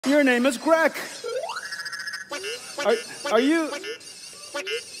Your name is Greg. Are you?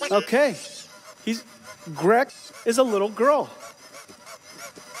 Okay. Greg is a little girl.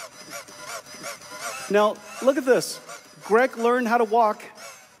 Now, look at this. Greg learned how to walk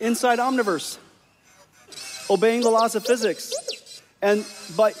inside Omniverse, obeying the laws of physics. And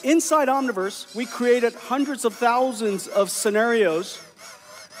inside Omniverse, we created hundreds of thousands of scenarios.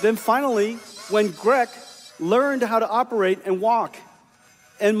 Then finally, when Greg learned how to operate and walk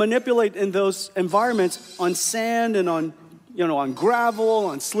and manipulate in those environments on sand and on gravel,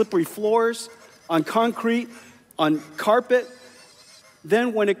 on slippery floors, on concrete, on carpet,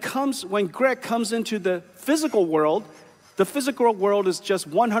 then when Greg comes into the physical world is just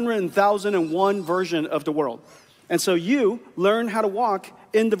 100,001 version of the world. And so you learn how to walk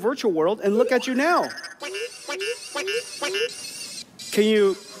in the virtual world, and look at you now. Can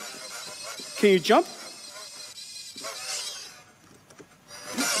you jump?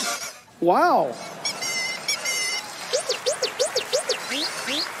 Wow.